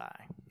Augusti?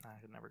 I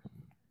could never.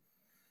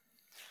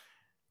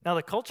 Now,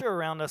 the culture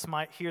around us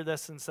might hear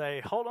this and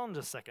say, hold on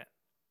just a second.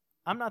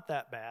 I'm not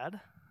that bad.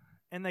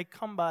 And they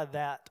come by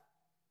that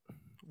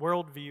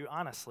worldview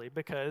honestly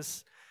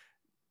because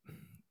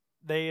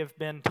they have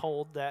been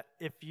told that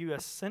if you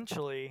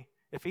essentially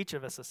if each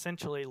of us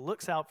essentially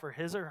looks out for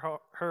his or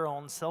her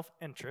own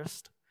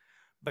self-interest,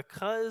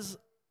 because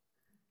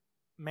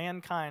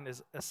mankind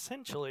is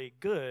essentially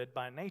good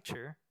by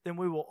nature, then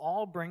we will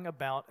all bring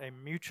about a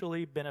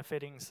mutually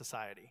benefiting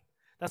society.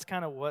 That's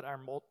kind of what our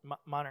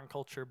modern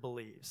culture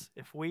believes.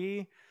 If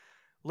we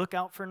look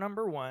out for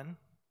number one,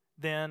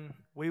 then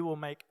we will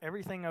make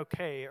everything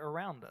okay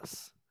around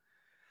us.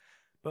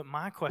 But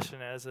my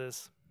question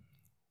is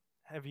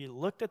have you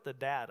looked at the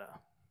data?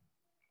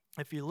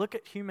 If you look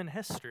at human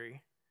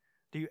history,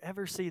 do you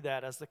ever see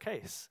that as the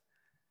case?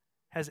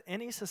 Has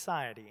any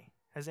society,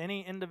 has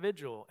any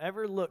individual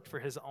ever looked for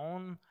his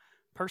own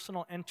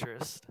personal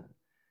interest,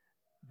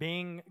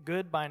 being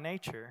good by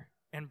nature,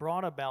 and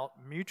brought about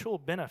mutual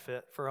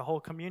benefit for a whole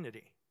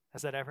community?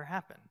 Has that ever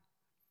happened?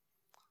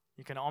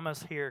 You can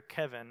almost hear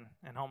Kevin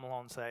in Home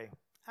Alone say,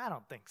 I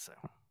don't think so.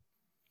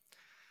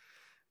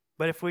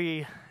 But if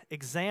we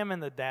examine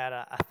the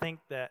data, I think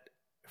that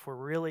if we're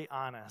really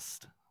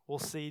honest, we'll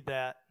see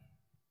that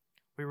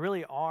we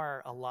really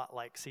are a lot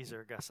like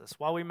Caesar Augustus.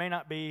 While we may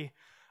not be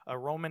a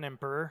Roman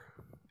emperor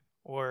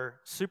or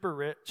super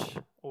rich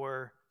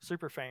or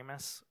super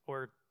famous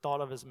or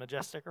thought of as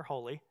majestic or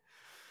holy,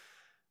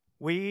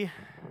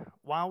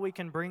 while we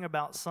can bring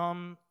about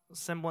some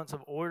semblance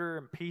of order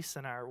and peace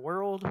in our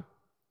world,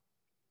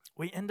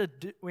 we end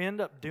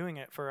up doing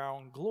it for our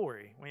own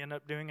glory. We end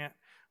up doing it,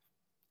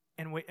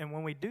 and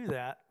when we do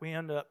that, we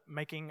end up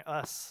making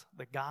us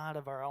the God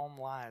of our own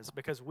lives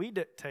because we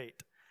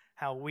dictate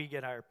how we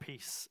get our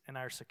peace and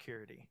our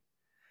security.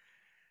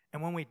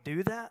 And when we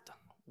do that,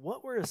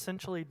 what we're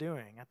essentially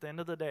doing at the end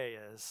of the day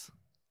is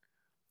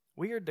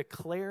we are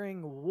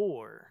declaring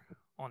war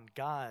on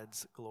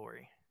God's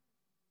glory.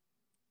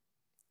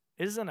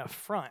 It is an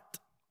affront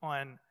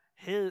on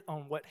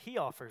what he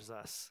offers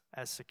us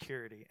as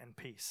security and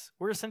peace.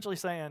 We're essentially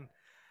saying,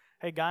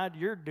 hey, God,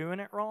 you're doing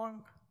it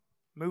wrong.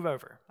 Move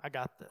over. I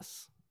got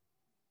this.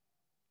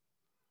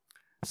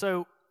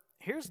 So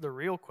here's the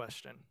real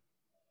question.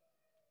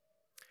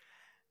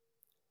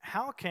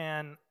 How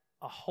can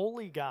a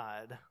holy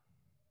God,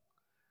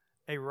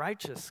 a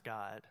righteous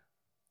God,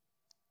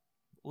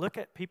 look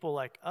at people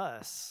like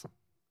us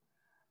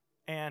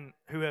and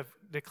who have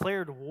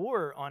declared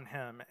war on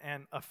him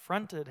and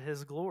affronted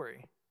his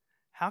glory?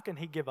 How can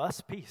he give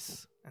us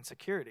peace and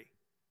security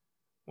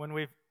when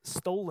we've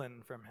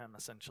stolen from him,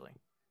 essentially?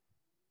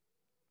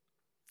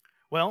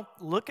 Well,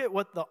 look at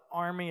what the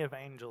army of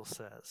angels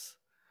says.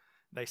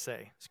 They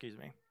say,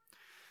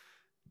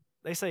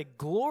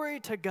 glory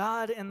to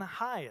God in the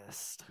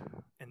highest.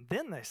 And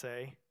then they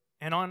say,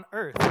 and on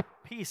earth,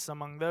 peace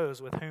among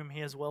those with whom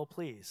he is well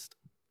pleased.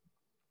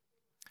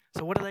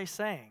 So what are they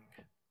saying?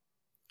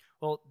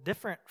 Well,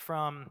 different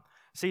from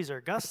Caesar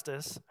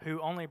Augustus, who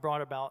only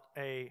brought about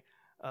a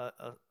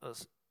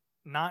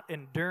not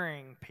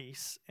enduring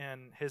peace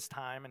in his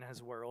time and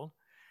his world,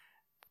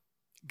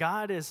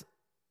 God is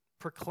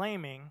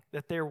proclaiming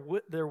that there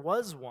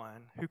was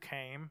one who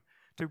came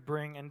to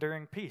bring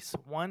enduring peace,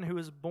 one who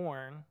was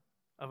born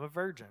of a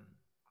virgin.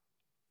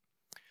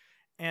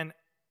 And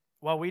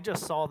while we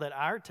just saw that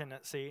our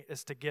tendency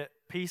is to get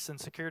peace and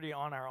security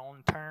on our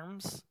own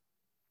terms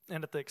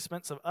and at the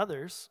expense of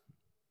others,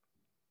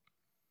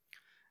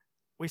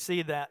 we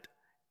see that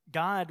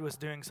God was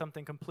doing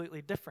something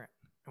completely different.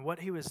 And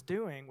what he was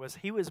doing was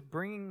he was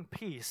bringing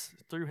peace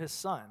through his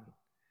son.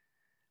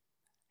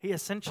 He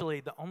essentially,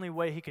 the only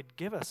way he could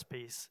give us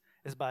peace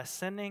is by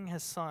sending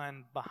his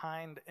son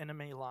behind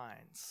enemy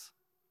lines.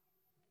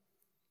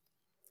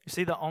 You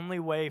see, the only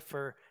way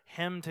for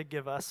him to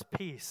give us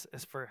peace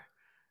is for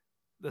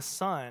the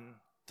son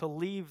to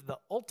leave the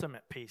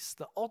ultimate peace,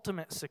 the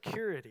ultimate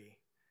security,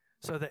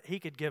 so that he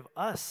could give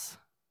us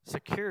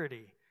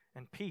security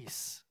and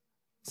peace,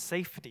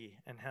 safety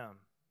in him.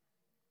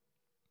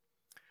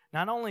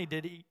 Not only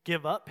did he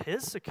give up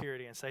his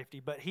security and safety,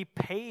 but he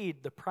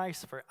paid the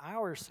price for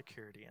our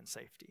security and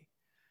safety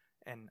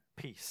and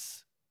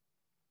peace.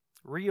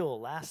 Real,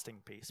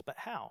 lasting peace. But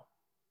how?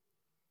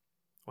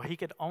 Well, he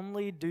could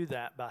only do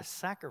that by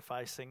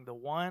sacrificing the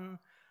one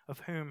of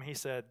whom he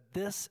said,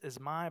 "This is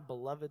my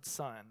beloved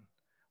Son,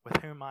 with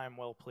whom I am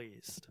well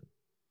pleased."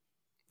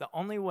 The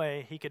only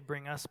way he could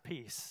bring us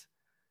peace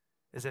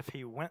is if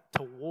he went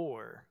to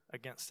war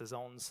against his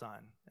own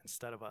son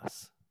instead of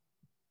us.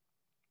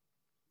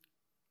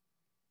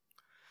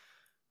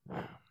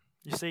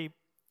 You see,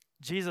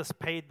 Jesus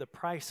paid the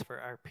price for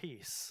our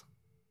peace,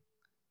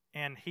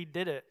 and he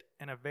did it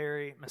in a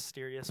very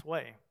mysterious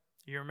way.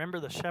 You remember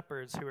the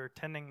shepherds who were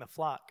tending the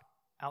flock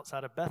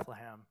outside of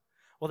Bethlehem?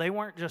 Well, they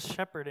weren't just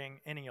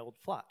shepherding any old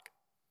flock.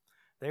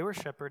 They were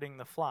shepherding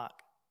the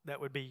flock that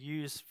would be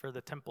used for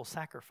the temple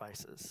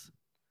sacrifices.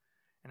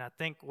 And I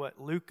think what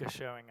Luke is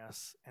showing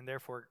us, and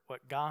therefore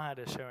what God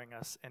is showing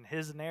us in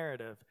his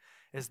narrative,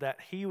 is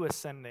that he was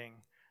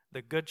sending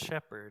the good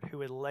shepherd who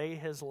would lay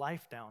his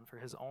life down for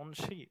his own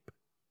sheep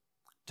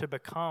to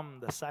become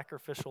the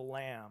sacrificial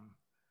lamb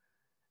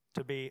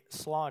to be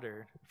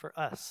slaughtered for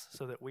us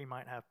so that we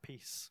might have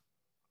peace.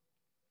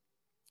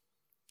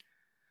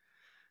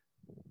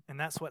 And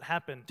that's what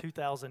happened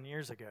 2,000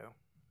 years ago.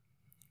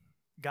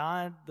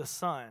 God the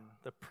Son,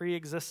 the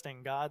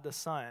pre-existing God the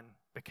Son,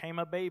 became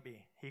a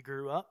baby. He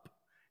grew up,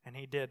 and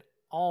he did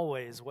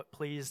always what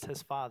pleased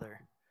his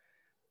Father.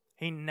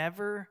 He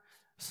never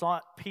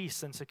sought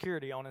peace and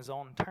security on his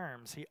own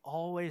terms. He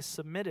always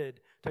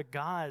submitted to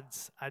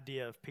God's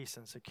idea of peace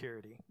and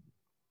security.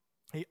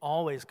 He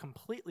always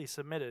completely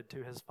submitted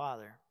to his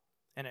Father,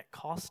 and it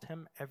cost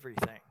him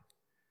everything.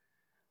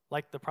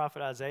 Like the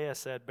prophet Isaiah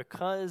said,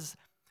 because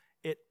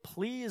it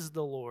pleased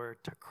the Lord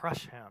to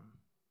crush him,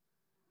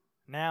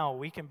 now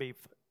we can be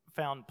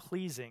found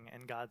pleasing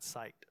in God's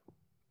sight.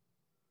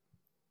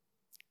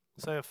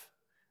 So if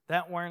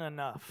that weren't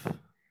enough,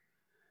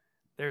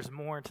 there's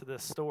more to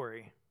this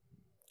story,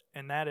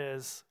 and that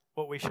is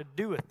what we should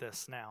do with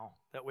this now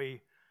that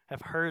we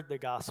have heard the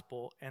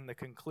gospel and the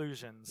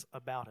conclusions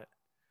about it.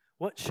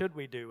 What should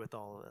we do with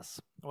all of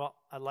this? Well,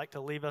 I'd like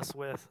to leave us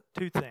with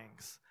two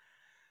things.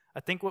 I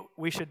think what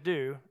we should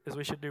do is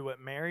we should do what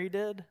Mary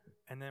did,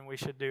 and then we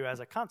should do as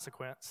a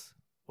consequence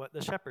what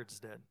the shepherds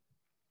did.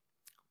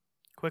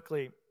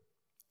 Quickly,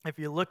 if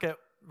you look at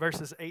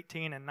verses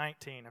 18 and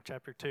 19 of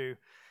chapter 2,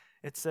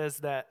 it says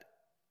that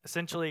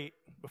essentially,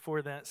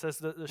 before then, it says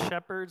that the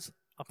shepherds,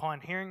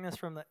 upon hearing this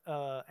from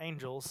the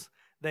angels,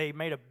 they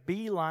made a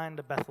beeline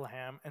to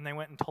Bethlehem, and they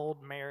went and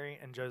told Mary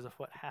and Joseph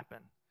what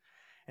happened.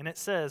 And it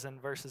says in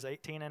verses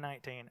 18 and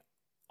 19,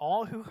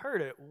 all who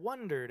heard it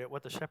wondered at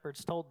what the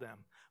shepherds told them,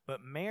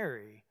 but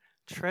Mary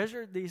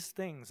treasured these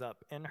things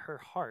up in her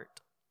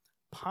heart,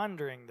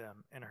 pondering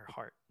them in her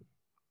heart.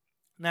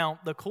 Now,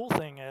 the cool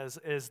thing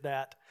is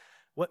that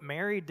what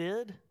Mary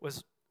did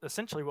was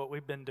essentially what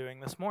we've been doing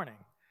this morning.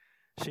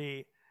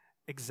 She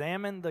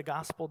examined the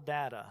gospel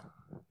data,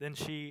 then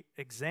she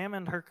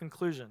examined her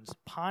conclusions,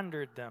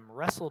 pondered them,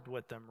 wrestled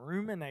with them,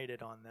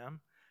 ruminated on them,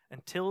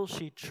 until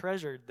she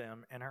treasured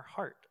them in her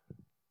heart.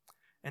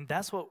 And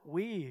that's what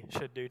we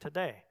should do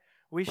today.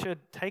 We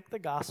should take the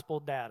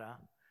gospel data,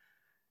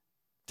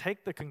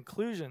 take the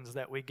conclusions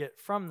that we get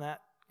from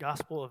that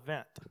gospel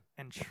event,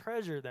 and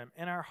treasure them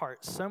in our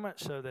hearts so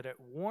much so that it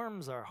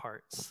warms our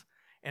hearts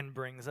and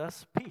brings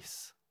us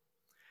peace.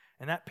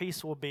 And that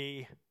peace will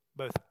be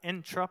both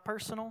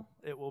intrapersonal,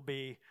 it will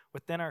be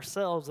within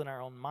ourselves and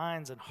our own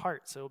minds and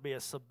hearts. It will be a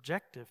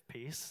subjective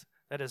peace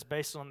that is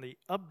based on the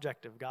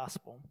objective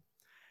gospel.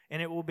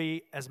 And it will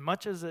be, as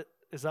much as it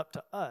is up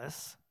to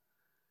us,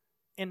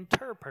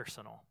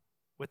 interpersonal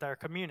with our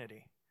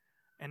community.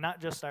 And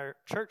not just our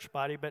church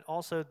body, but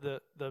also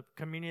the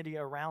community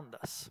around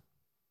us.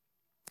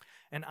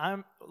 And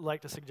I'd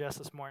like to suggest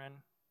this morning,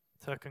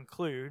 to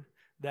conclude,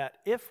 that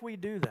if we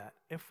do that,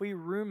 if we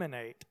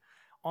ruminate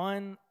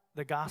on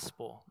the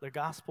gospel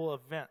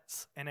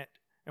events,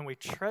 and we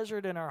treasure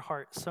it in our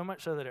heart so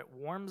much so that it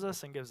warms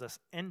us and gives us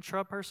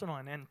intrapersonal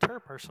and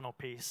interpersonal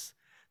peace,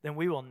 then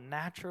we will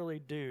naturally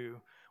do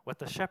what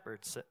the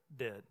shepherds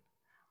did.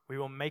 We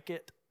will make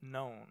it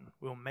known.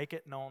 We'll make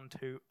it known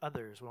to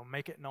others. We'll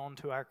make it known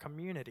to our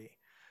community.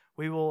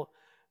 We will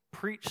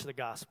preach the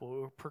gospel. We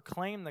will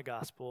proclaim the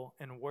gospel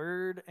in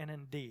word and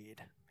in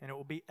deed, and it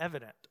will be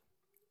evident.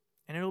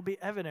 And it will be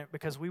evident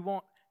because we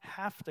won't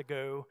have to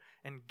go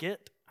and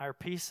get our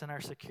peace and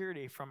our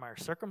security from our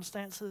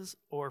circumstances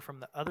or from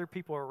the other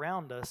people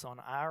around us on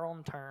our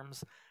own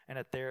terms and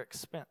at their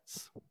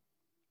expense.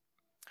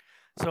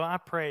 So I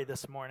pray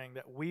this morning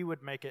that we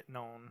would make it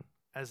known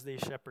as these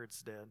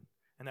shepherds did,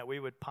 and that we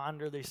would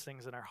ponder these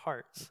things in our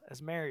hearts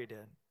as Mary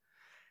did.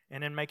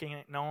 And in making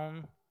it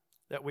known,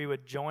 that we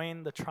would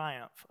join the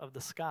triumph of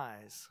the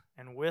skies,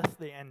 and with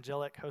the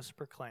angelic host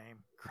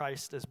proclaim,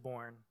 Christ is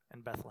born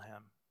in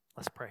Bethlehem.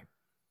 Let's pray.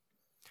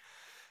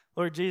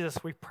 Lord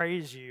Jesus, we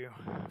praise you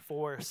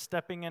for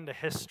stepping into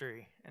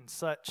history in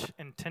such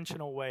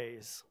intentional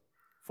ways,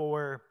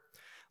 for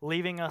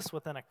leaving us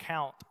with an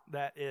account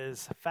that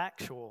is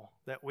factual,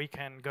 that we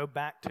can go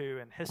back to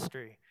in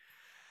history,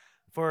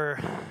 for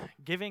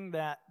giving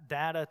that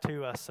data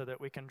to us so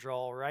that we can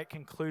draw right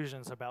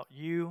conclusions about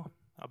you,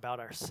 about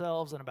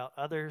ourselves, and about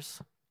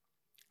others,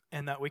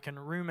 and that we can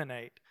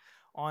ruminate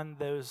on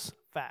those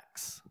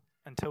facts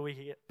until we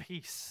get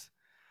peace,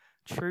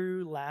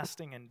 true,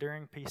 lasting,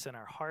 enduring peace in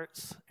our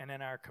hearts and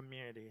in our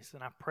communities.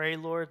 And I pray,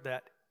 Lord,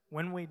 that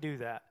when we do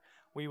that,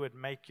 we would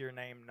make your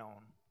name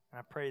known. And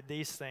I pray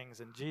these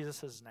things in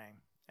Jesus' name.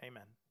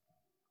 Amen.